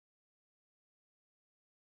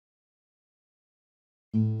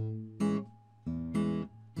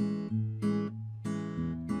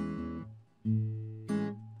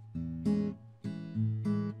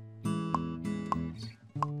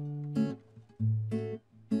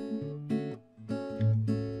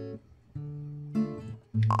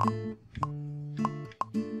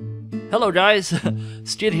Hello guys,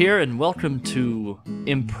 Skid here and welcome to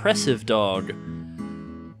Impressive Dog.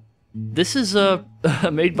 This is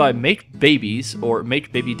made by Make Babies, or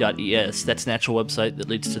makebaby.es. That's an actual website that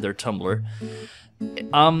leads to their Tumblr.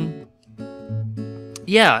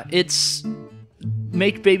 Yeah, it's...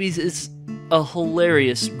 Make Babies is a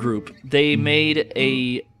hilarious group. They made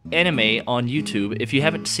a anime on YouTube. If you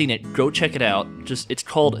haven't seen it, go check it out. It's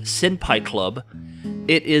called Senpai Club.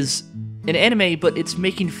 It is an anime, but it's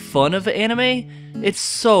making fun of anime. It's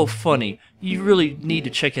so funny. You really need to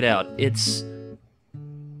check it out. It's...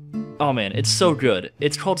 Oh man, it's so good.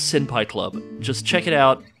 It's called Senpai Club. Just check it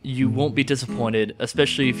out. You won't be disappointed,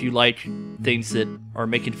 especially if you like things that are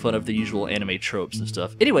making fun of the usual anime tropes and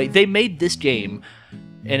stuff. Anyway, they made this game,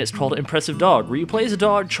 and it's called Impressive Dog, where you play as a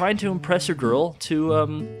dog trying to impress a girl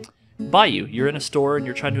to buy you. You're in a store and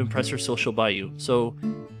you're trying to impress her so she'll buy you. So,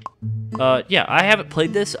 yeah, I haven't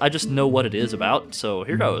played this. I just know what it is about, so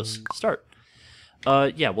here goes. Start.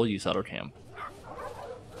 Yeah, we'll use AutoCam.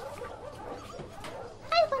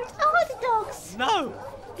 No,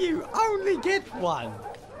 you only get one.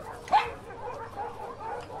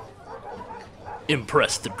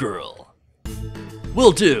 Impress the girl.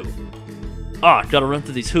 Will do. Ah, gotta run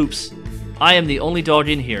through these hoops. I am the only dog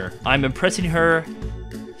in here. I'm impressing her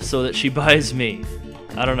so that she buys me.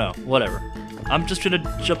 I don't know, whatever. I'm just gonna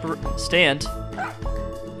stand.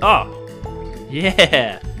 Ah,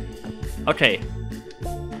 yeah. Okay.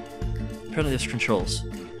 Apparently there's controls.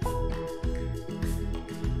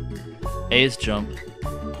 A is jump,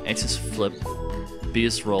 X is flip, B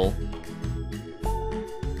is roll,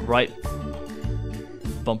 right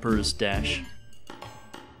bumper is dash,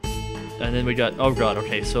 and then we got, oh god,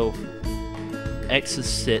 okay, so X is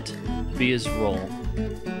sit, B is roll,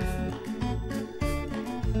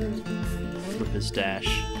 flip is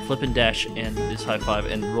dash, flip and dash and is high five,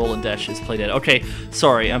 and roll and dash is play dead. Okay,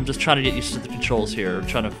 sorry, I'm just trying to get used to the controls here, I'm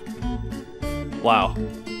trying to, wow.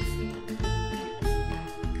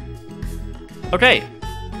 Okay,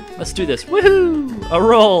 let's do this. Woohoo! A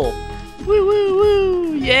roll! Woo woo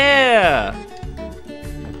woo! Yeah!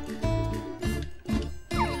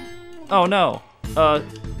 Oh no. Oh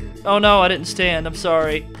no, I didn't stand. I'm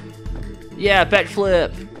sorry. Yeah,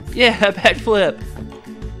 backflip! Yeah, backflip!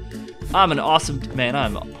 I'm an awesome man.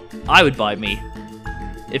 I would buy me.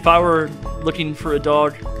 If I were looking for a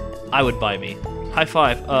dog, I would buy me. High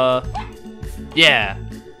five. Yeah,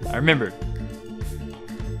 I remembered.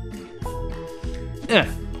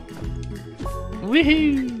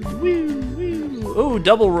 Woohoo! Woo! Woo! Oh,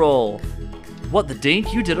 double roll! What the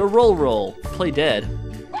dink? You did a roll. Play dead.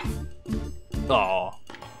 Aw.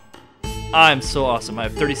 I'm so awesome. I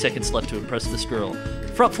have 30 seconds left to impress this girl.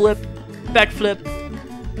 Front flip, back flip,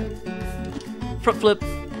 front flip,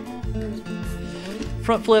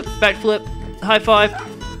 front flip, back flip, high five.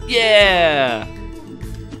 Yeah!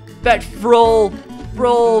 Back roll,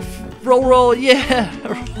 roll, roll, roll, yeah!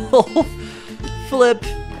 Roll. Flip.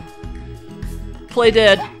 Play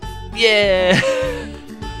dead. Yeah.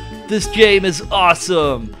 This game is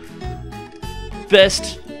awesome.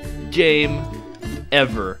 Best game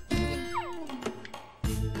ever.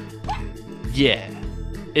 Yeah.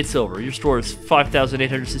 It's over. Your score is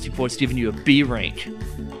 5,860 points, giving you a B rank.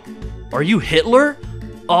 Are you Hitler?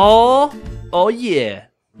 Oh yeah.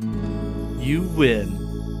 You win.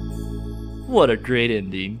 What a great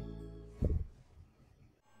ending.